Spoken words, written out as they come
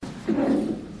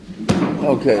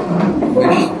Okay,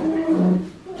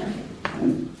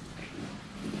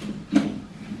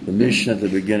 the Mishnah at the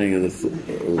beginning of the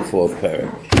fourth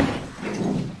parak.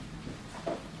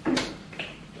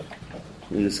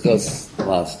 We discussed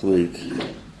last week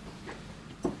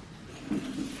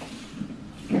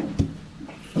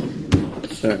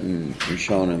certain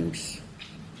Rishonim's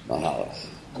mahalach.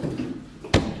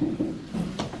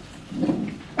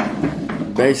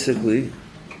 Basically,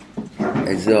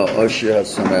 Ezel Osher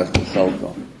HaSamech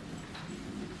B'Chalko.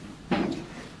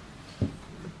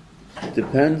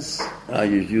 Depends how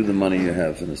you view the money you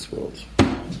have in this world.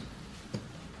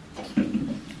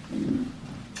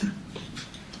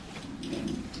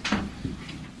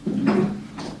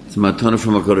 It's a matana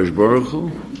from HaKadosh Baruch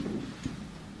Hu,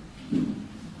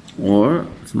 or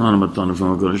it's not a matana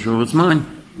from HaKadosh Baruch Hu, it's mine.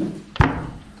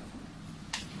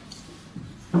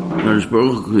 HaKadosh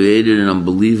Baruch Hu created an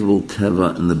unbelievable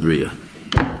teva in the Bria.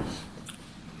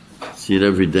 See it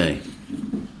every day.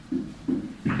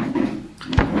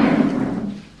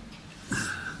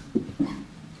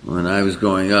 When I was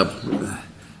growing up,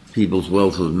 people's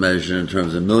wealth was measured in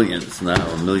terms of millions. Now,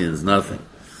 a million's nothing.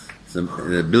 So,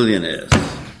 the billionaires.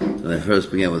 When I first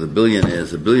began with the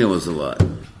billionaires, a billion was a lot.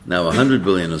 Now 100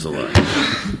 billion is a lot.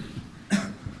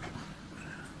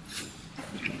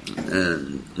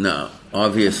 And now,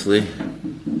 obviously,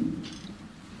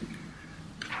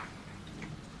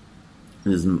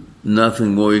 there's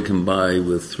nothing more you can buy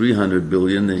with 300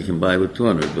 billion than you can buy with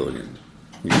 200 billion.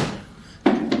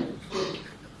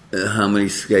 How many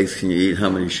steaks can you eat? How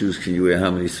many shoes can you wear? How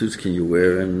many suits can you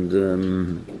wear?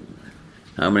 And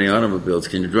how many automobiles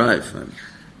can you drive?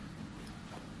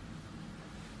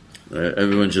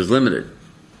 Everyone's just limited.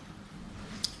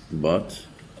 But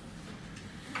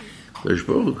Baruch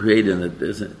Hu created it.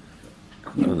 There's an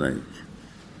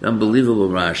unbelievable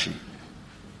Rashi.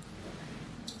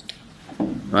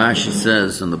 Rashi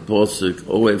says in the Pasuk,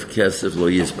 Oev Kesef Lo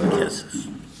Yisba Kesef.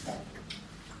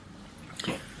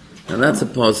 Now that's a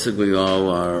pasuk we all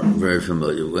are very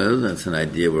familiar with. That's an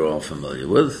idea we're all familiar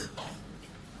with.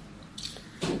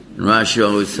 And Rashi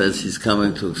always says he's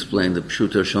coming to explain the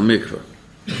Pshuta Shel Mikra.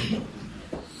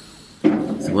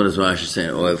 So what is Rashi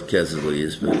saying? Oev Kesef Lo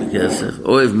Yisba Kesef.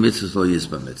 Oev Mitzvahs Lo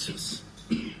Yisba Mitzvahs.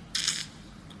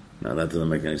 Now that doesn't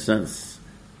make any sense.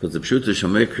 Because the Pshuta Shel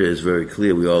Mikra is very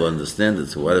clear. We all understand it.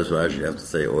 So why does Rashi have to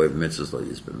say Oev Mitzvahs Lo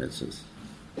Yisba Mitzvahs?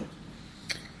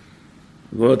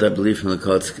 What I believe from the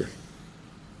Kotzke.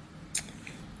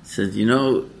 Said,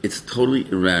 it's totally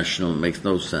irrational. It makes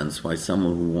no sense why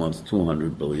someone who wants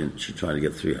 200 billion should try to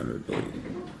get 300 billion.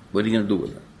 What are you going to do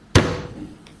with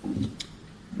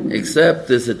it? Except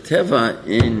there's a teva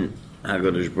in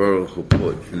HaKadosh Baruch Hu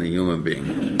put in the human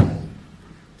being.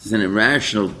 It's an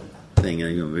irrational thing in a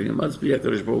human being. It must be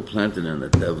HaKadosh Baruch Hu planted in the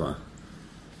teva.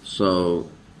 So,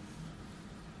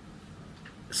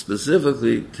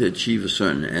 specifically to achieve a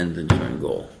certain end and certain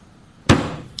goal.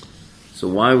 So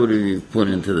why would he put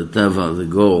into the teva the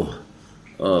goal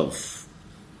of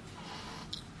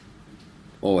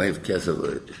Oev Kesef?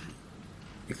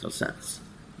 Makes no sense.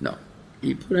 No.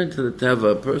 He put into the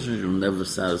teva a person who's never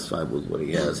satisfied with what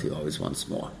he has. He always wants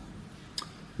more.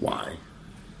 Why?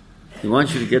 He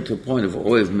wants you to get to a point of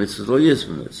Oev Mitzvahs or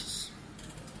Yisra Mitzvahs.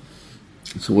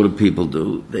 So what do people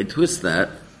do? They twist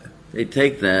that. They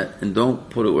take that and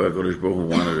don't put it where HaKadosh Baruch Hu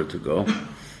wanted it to go. And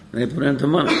they put it into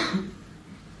money.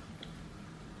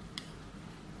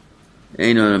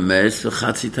 Ein on a mes,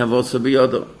 v'chatzi tavotza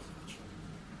b'yodo.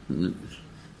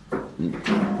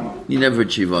 You never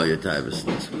achieve all your taivas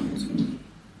in this world.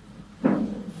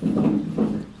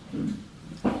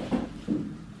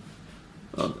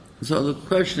 So the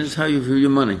question is how you view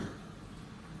your money.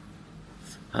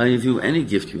 How you view any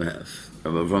gift you have.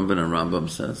 Rabbi Avram ben Rambam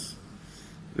says.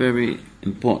 Very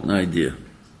important idea.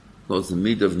 It calls the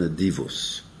meat of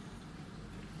Nadivos.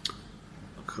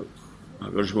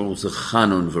 HaKadosh Baruch Hu is a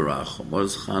Chanun V'rachum. What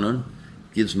is Chanun?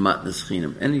 Gives matnas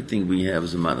chinam. Anything we have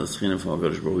is a matnas chinam from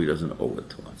HaKadosh Baruch Hu. He doesn't owe it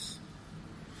to us.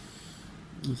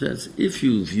 It says, if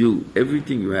you view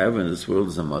everything you have in this world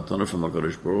as a matana from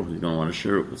HaKadosh Baruch Hu, you're going to want to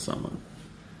share it with someone.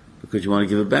 Because you want to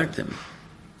give it back to him.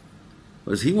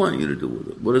 What does he want you to do with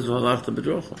it? What is V'halachta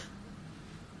b'drocha?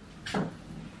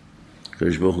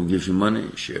 HaKadosh Baruch Hu gives you money,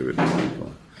 share it with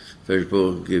people. HaKadosh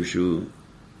Baruch Hu gives you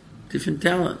different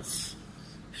talents.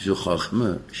 Gives you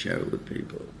chachma, share it with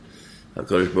people.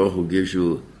 HaKadosh Baruch Hu gives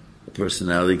you a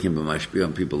personality can be mashpia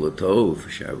on people l'tov,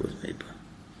 share it with people.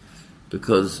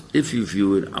 Because if you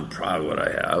view it, I'm proud of what I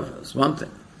have, that's one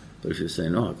thing. But if you say,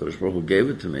 no, HaKadosh Baruch Hu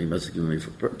gave it to me, he must have given me for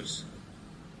purpose.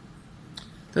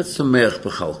 That's sameach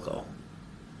b'chalko.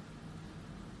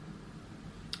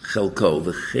 Chelko,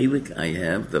 the chelik I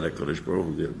have that HaKadosh Baruch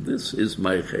Hu gave. This is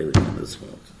my chelik in this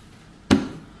world.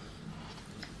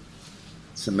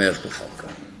 Sameach b'chelko.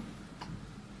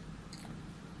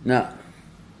 Now,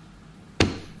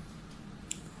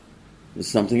 there's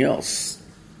something else.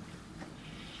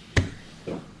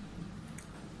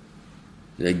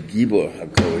 The Gibor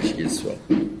HaKadosh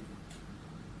Yisrael.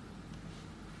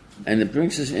 And it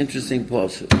brings this interesting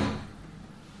pasuk.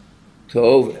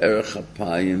 Tov erech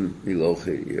hapayim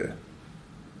miloche ir.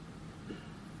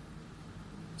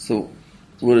 So,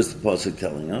 what is the pasuk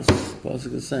telling us? The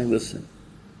pasuk is saying, listen,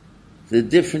 there are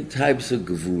different types of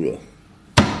gevura.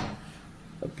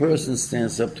 A person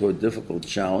stands up to a difficult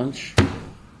challenge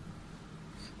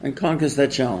and conquers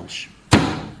that challenge.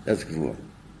 That's gevura.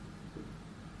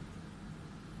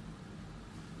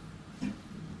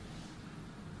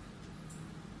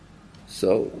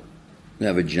 So, we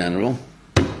have a general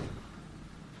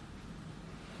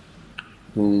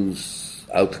who's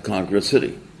out to conquer a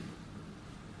city.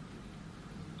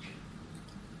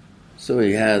 So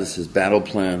he has his battle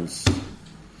plans,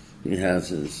 he has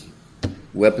his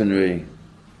weaponry,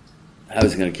 how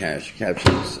he's going to capture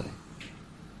the city.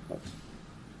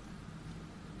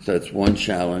 So that's one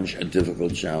challenge, a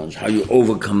difficult challenge. How you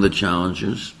overcome the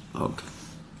challenges. Okay.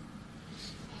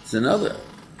 It's another.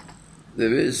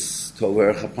 There is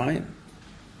Tover Chapayim.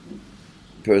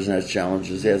 The person has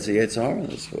challenges, he has the Yetzer Hara in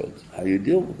this world. How do you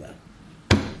deal with that?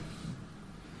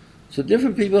 So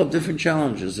different people have different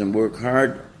challenges and work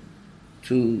hard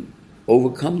to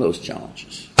overcome those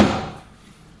challenges.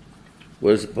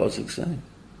 What does the pasuk say?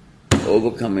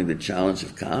 Overcoming the challenge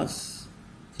of Kas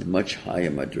is a much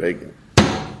higher madrega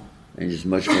and is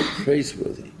much more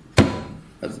praiseworthy.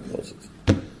 That's the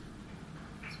pasuk.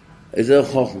 Is there a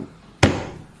chochem?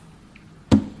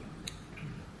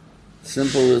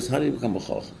 Simple is, how do you become a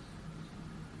chacham?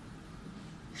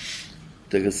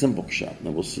 Take a simple shot,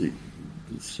 and we'll see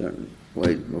a certain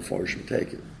way before she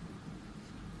take it.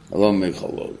 Alon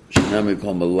mechalot, shenami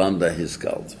kol melanda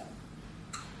hiskalta.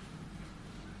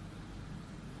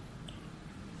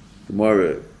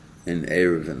 Gemara in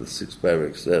Erev in the 6th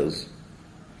parak says,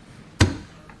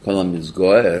 Kolam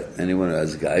Mizgoya, anyone who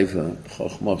has gaiva,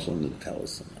 chachmas on the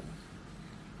talisman.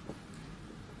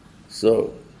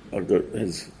 So, he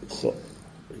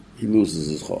loses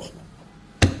his chokhmah.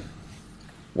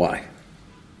 Why?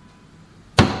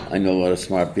 I know a lot of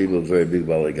smart people, very big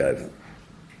balei gaiva.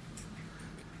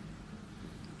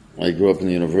 I grew up in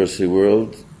the university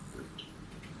world,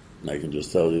 and I can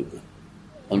just tell you,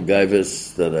 on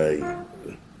gaivas that are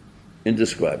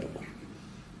indescribable.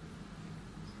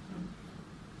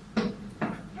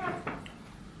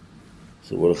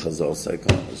 So what do Chazal say?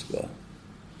 Let's go.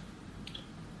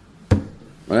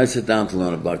 When I sit down to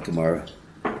learn a block tomorrow,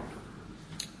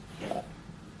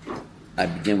 I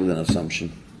begin with an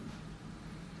assumption.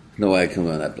 No way I can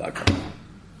learn that block tomorrow.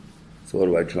 So what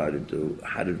do I try to do?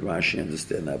 How did Rashi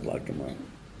understand that block tomorrow?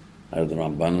 How did the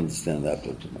Ramban understand that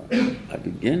block tomorrow? I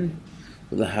begin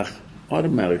with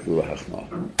automatically with a hachna.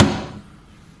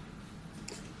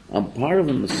 I'm part of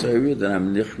a Messiah that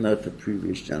I'm nichna to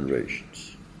previous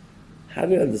generations. How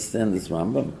do I understand this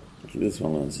Rambam? This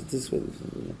one learns it this way.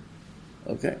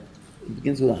 Okay, it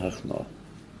begins with a hachna.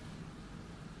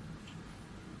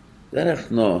 That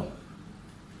hachna,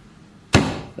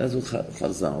 that's what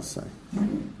Chazal say.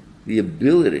 The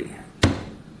ability.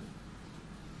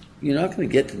 You're not going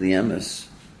to get to the emes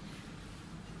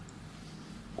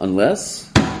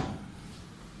unless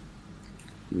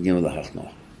you begin with a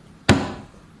hachna.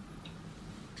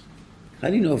 How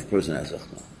do you know if a person has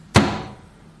hachna?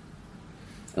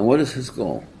 And what is his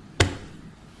goal?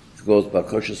 His goal is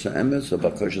bakoshes emes or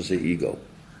bakoshes ego.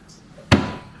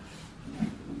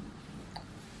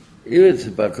 If it's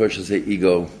bakoshes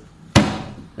ego,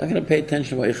 not going to pay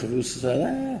attention to what Yechavus says.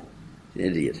 An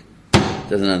idiot.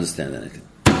 Doesn't understand anything.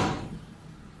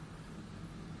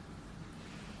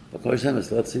 Bakoshes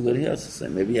emes, let's see what he has to say.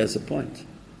 Maybe he has a point.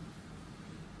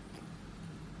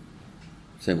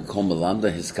 Say, Kol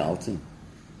Melanda Hiskalti.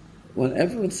 When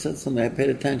everyone said something, I paid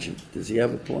attention. Does he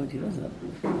have a point? He doesn't have a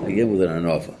point. I give with an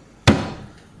offer.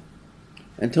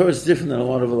 And Torah is different than a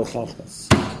lot of other chachmas.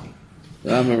 The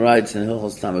Rambam writes in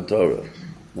Hilchos Talmud Torah,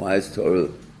 why is Torah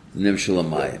Nim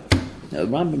Shalamayim? Now, the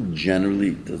Rambam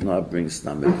generally does not bring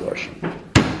Stam Midrashim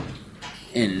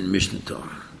in Mishnah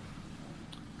Torah.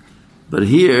 But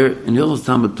here, in Hilchos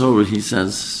Talmud Torah, he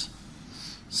says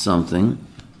something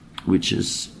which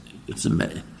is, it's an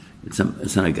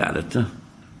agarata,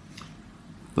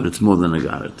 but it's more than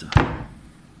agarata.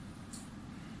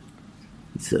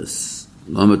 He says,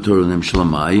 Lama Torah Nim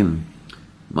Shalamayim,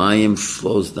 Mayim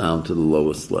flows down to the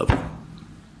lowest level.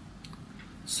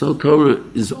 So Torah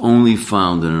is only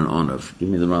found in an onav. Give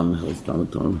me the Ram Hill's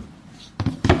Talmud Torah.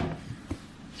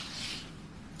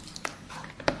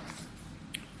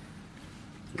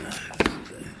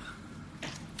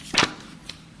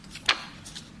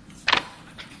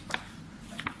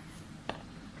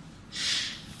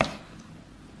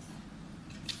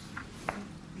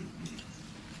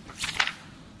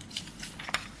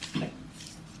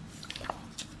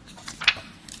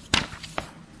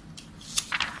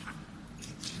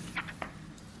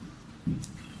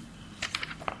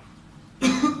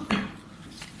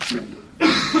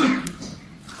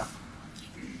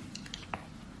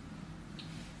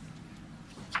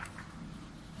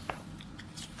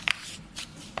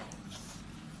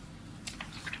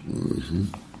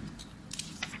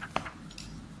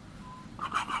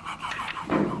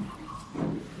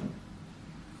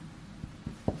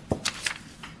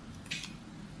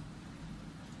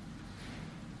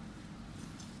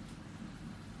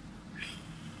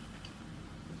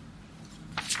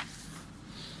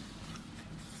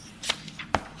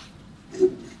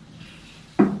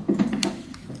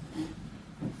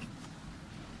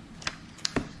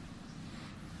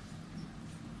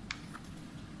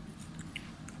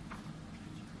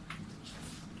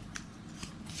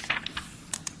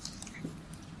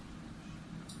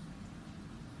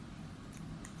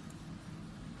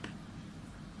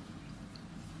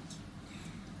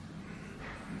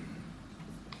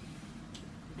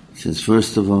 It says,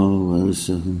 first of all,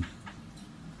 yes.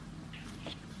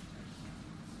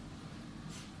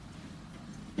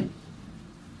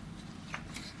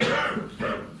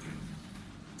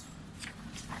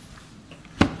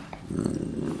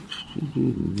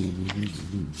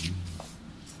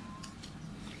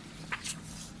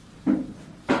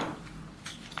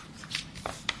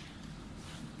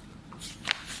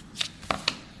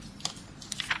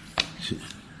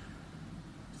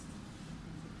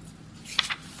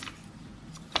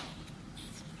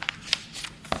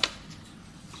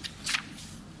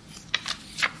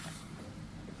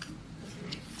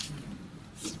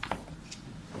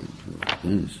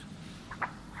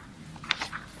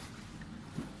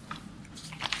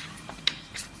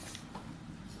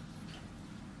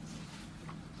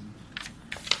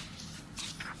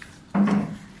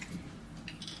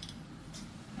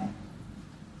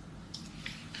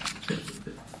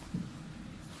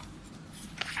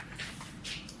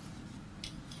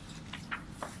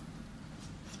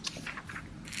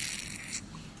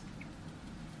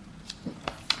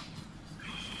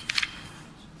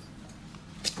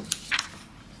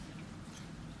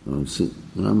 See,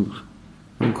 I'm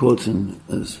quoting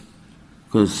as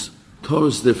because Torah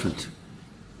is different.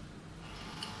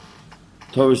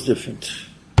 Torah is different.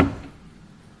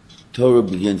 Torah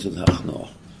begins with Hachnoah,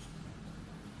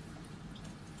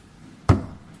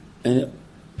 and it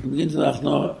begins with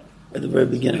Hachnoah at the very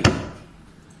beginning.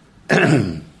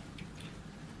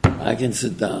 I can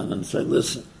sit down and say,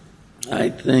 "Listen, I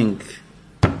think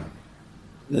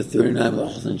the 39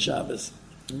 Melachos on Shabbos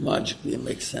logically it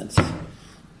makes sense."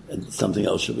 And something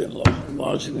else should be a malacha.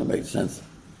 Logically, it makes sense.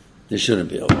 There shouldn't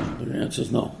be a malacha. But the answer is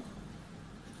no.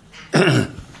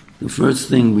 The first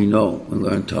thing we know when we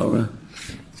learn Torah,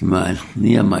 from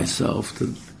near myself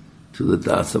to the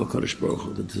das of HaKadosh Baruch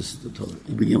Hu, that this is the Torah.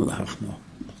 You begin with the Hachnoah.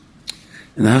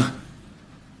 And the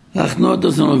Hachnoah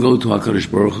doesn't only go to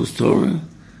HaKadosh Baruch Hu's Torah,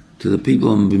 to the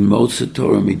people in Bimotza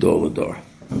Torah, Midor L'Dor.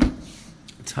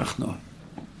 It's Hachnoah.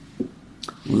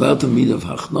 Without the midah of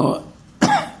Hachnoah,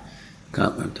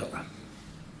 can't learn Torah.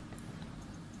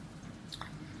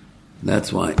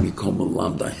 That's why Mikom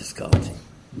Lamda Hiskalti.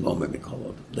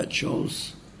 That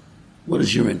shows what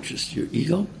is your interest, your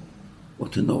ego, or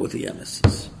to know what the emes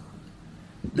is.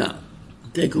 Now,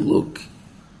 take a look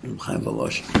in Chaim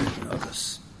Volozhin, you know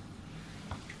this.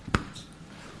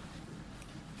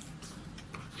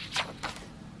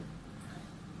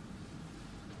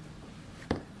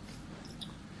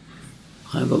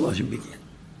 Chaim Volozhin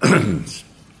begins.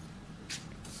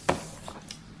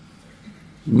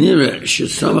 Nira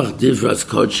shesamach divras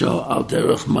kodsho al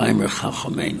derech maimer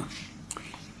chachamenu.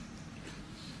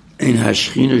 Ein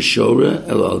hashchina shora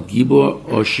el al gibor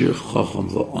osher chacham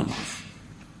v'onav.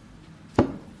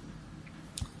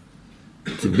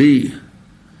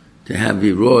 To have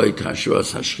Viroi,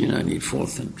 Tashras Hashchina, I need four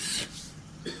things.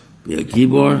 Be a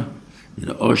Gibor, need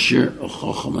an Osher, a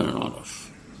Chacham, and an Onav.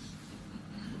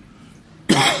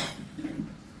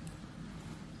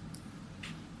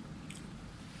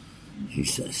 He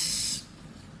says,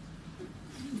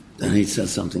 then he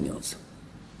says something else.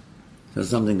 He says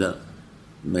something that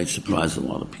may surprise a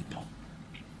lot of people.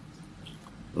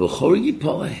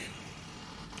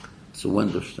 It's a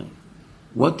wondrous thing.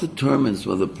 What determines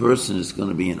whether a person is going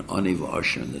to be an Ani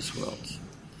v'Asher in this world?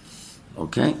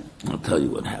 Okay? I'll tell you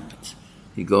what happens.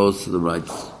 He goes to the right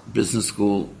business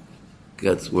school,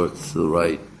 works to the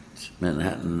right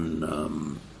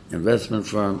Manhattan investment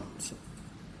firm.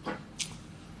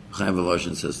 Chaim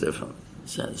Volozhin says different.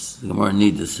 Says the Gemara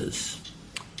Nida says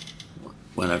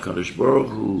when HaKadosh Baruch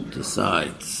Hu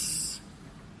decides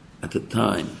at the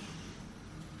time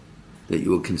that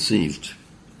you were conceived,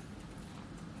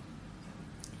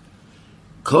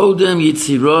 Kodem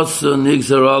Yitzirasa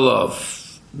Nigzar Alav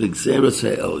B'Gzeras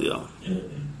HaElyon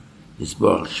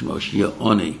Yisbarach Shmo Shia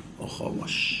Oni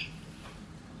Ochomash.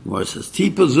 Gemara says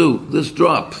Tipazu, this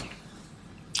drop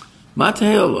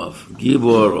Matei Alav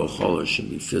Gibor Ochomash should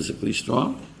be physically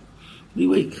strong, be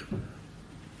weak.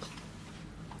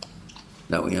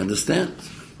 Now we understand,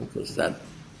 because that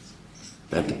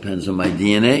depends on my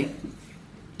DNA,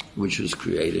 which was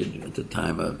created at the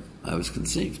time I was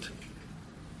conceived.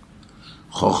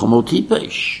 Chocham o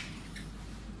tipesh.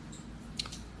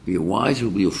 Be a wise or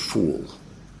be a fool.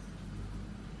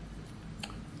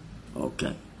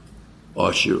 Okay.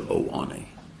 Asher o ani.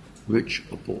 Rich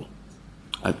or poor.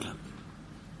 Okay.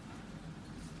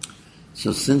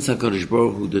 So since HaKadosh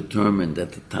Baruch Hu determined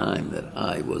at the time that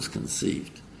I was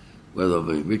conceived, whether I'll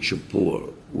be rich or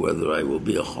poor, whether I will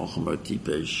be a chocham or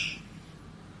tipesh,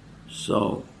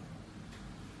 so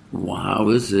how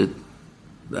is it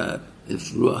that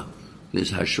if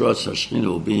this hashras hashchina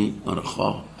will be on a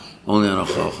chocham, only on a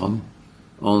chocham,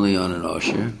 only on an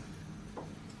asher?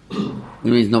 It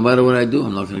means no matter what I do,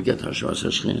 I'm not going to get hashras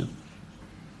hashchina.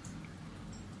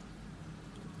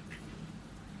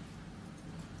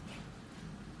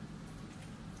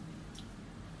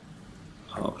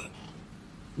 Okay,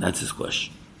 that's his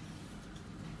question.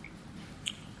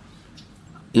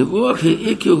 Then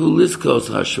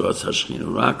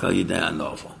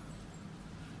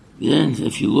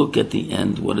if you look at the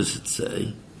end, what does it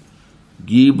say?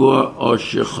 Gibor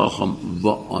Asher Chacham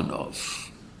Va'anov.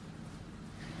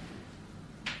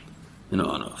 In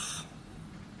Anov.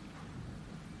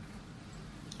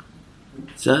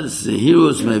 It says the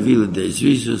heroes Mevila de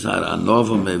Zvizus are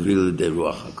Anova Mevila de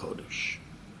Ruach HaKodesh.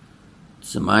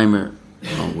 It's a mimer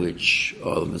on which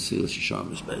all of Mesilas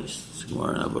Yesharim is based. It's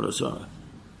Gemara and Avodah Zarah.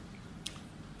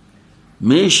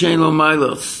 Meishen lo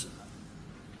Milos.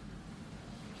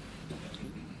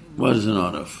 What is an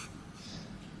Anov?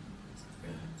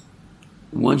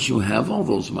 Once you have all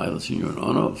those milos and you're an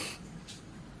Anov,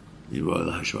 you roll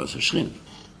the Hashras Hashchina.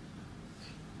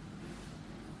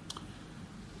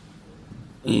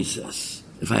 And he says,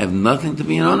 if I have nothing to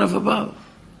be an Anov about,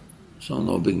 so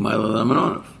no big milo that I'm an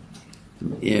Anov.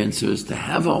 The answer is to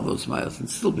have all those miles and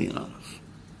still be an Anov.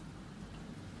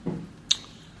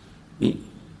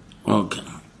 Okay.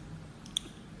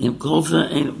 In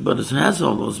Kolza, but it has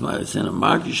all those miles. In a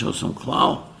market shows some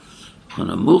cloud. On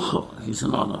a mucho, he's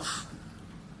an Anov.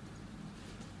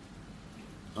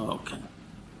 Okay.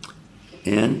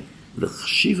 And the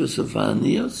chshivas of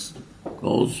Vaniyos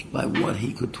goes by what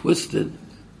he could twist it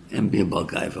and be a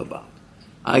Balgaiva about.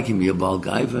 I can be a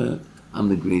Balgaiva. I'm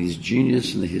the greatest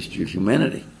genius in the history of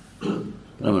humanity. But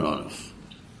I'm an Anov.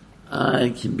 I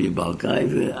can be a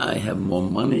Balgaiva. I have more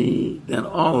money than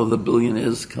all of the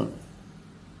billionaires come.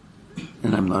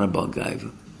 And I'm not a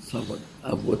Balgaiva. So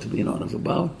what to be an Anov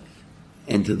about?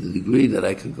 And to the degree that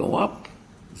I could go up,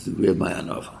 it's the degree of my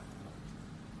Anova.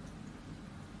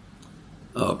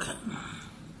 Okay.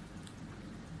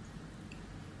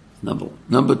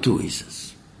 Number two, he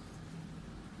says,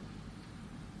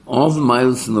 all the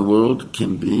miles in the world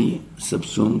can be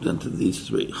subsumed into these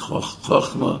three: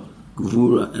 Chochma,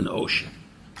 Gvura, and Osher.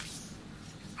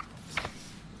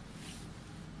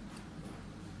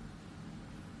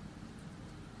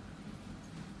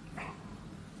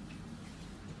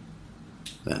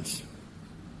 That's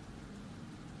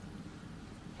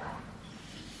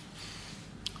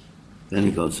then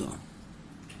he goes on.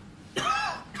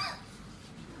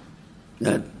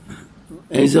 That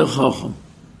Ezer Chacham,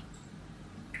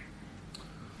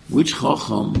 which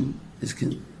Chacham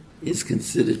is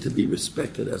considered to be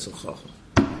respected as a Chacham?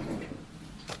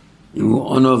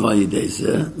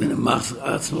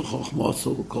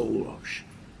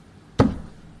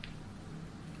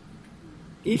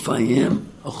 If I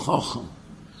am a Chacham,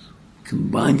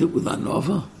 combined it with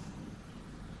Anova,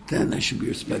 then I should be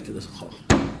respected as a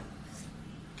Chacham.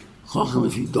 Chacham,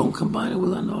 if you don't combine it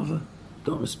with Anova,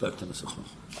 don't respect him as a Chacham.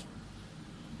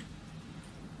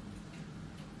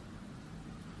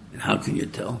 And how can you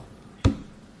tell?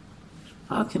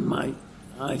 How can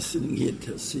I sitting here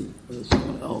to see whether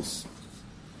someone else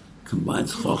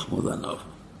combines Chacham with Anova?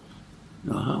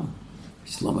 You know how?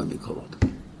 Islam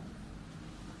Bikolot.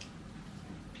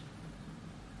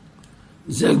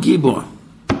 Zer Gibor.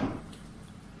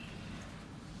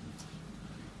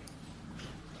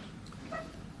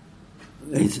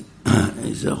 He's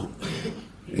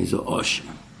a Osher.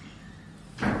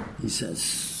 He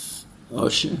says,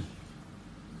 Osher,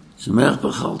 Samech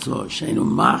b'chalto, sheinu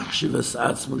machshiv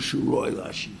esatzmo shuroi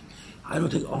lashi. I don't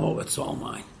think, oh, it's all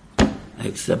mine. I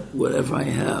accept whatever I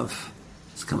have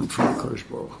is coming from the Kodesh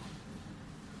Baruch Hu.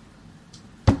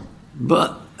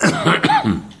 But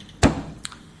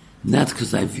that's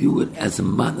because I view it as a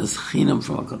matnas chinam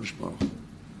from HaKadosh Baruch Hu.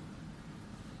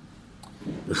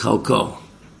 The chalko.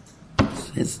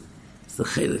 It's the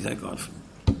chelik I got from him.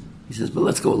 He says, but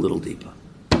let's go a little deeper.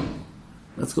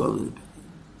 Let's go a little deeper.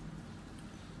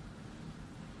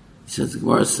 He says, the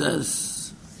Gemara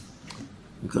says,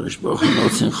 HaKadosh Baruch Hu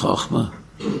notzin chachma,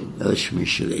 el shmi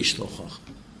sheish lo chachma.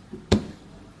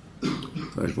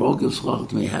 HaKadosh Baruch Hu gives chachma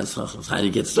to me, he has chachma. How do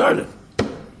you get started?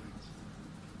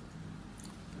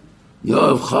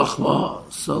 Yoav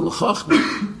chachma, so l'chachma.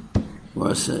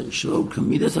 Gemara says, shlo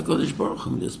kamidas HaKadosh Baruch Hu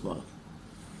midas baruch.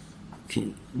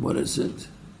 Okay, what is it?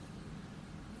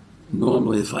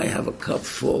 Normally, if I have a cup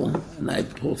full and I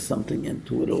pour something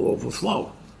into it, it'll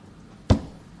overflow.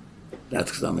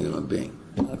 That's because I'm a human being.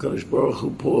 HaKadosh Baruch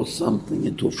Hu pours something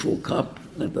into a full cup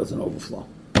and it doesn't overflow.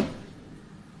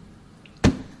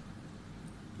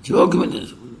 So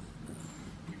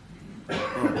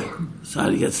how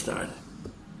do you get started?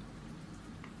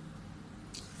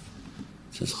 It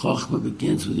says, Chochmah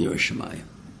begins with Yiras Shamayim.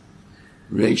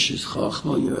 Reish is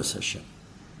Chochmah, Yiras Hashem.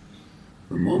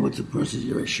 The moment a person is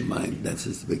Yiras Shamayim, that's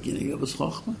the beginning of his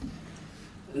Chochmah.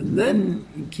 And then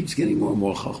he keeps getting more and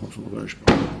more Chochmah from HaKadosh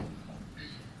Baruch Hu.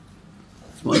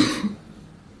 It's wonderful.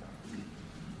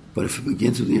 But if it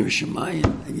begins with Yiras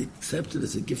Shamayim and you accept it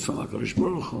as a gift from HaKadosh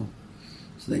Baruch Hu,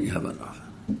 so then you have another.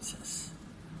 It says,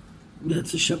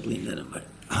 that's a Shaplin that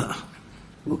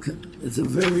look, it's a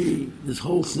very, this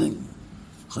whole thing,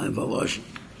 Chaim Valashi,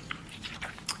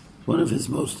 one of his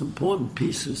most important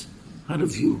pieces, how to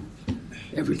view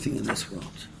everything in this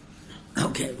world.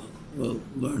 Okay, we'll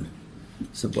learn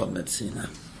some about medicine now.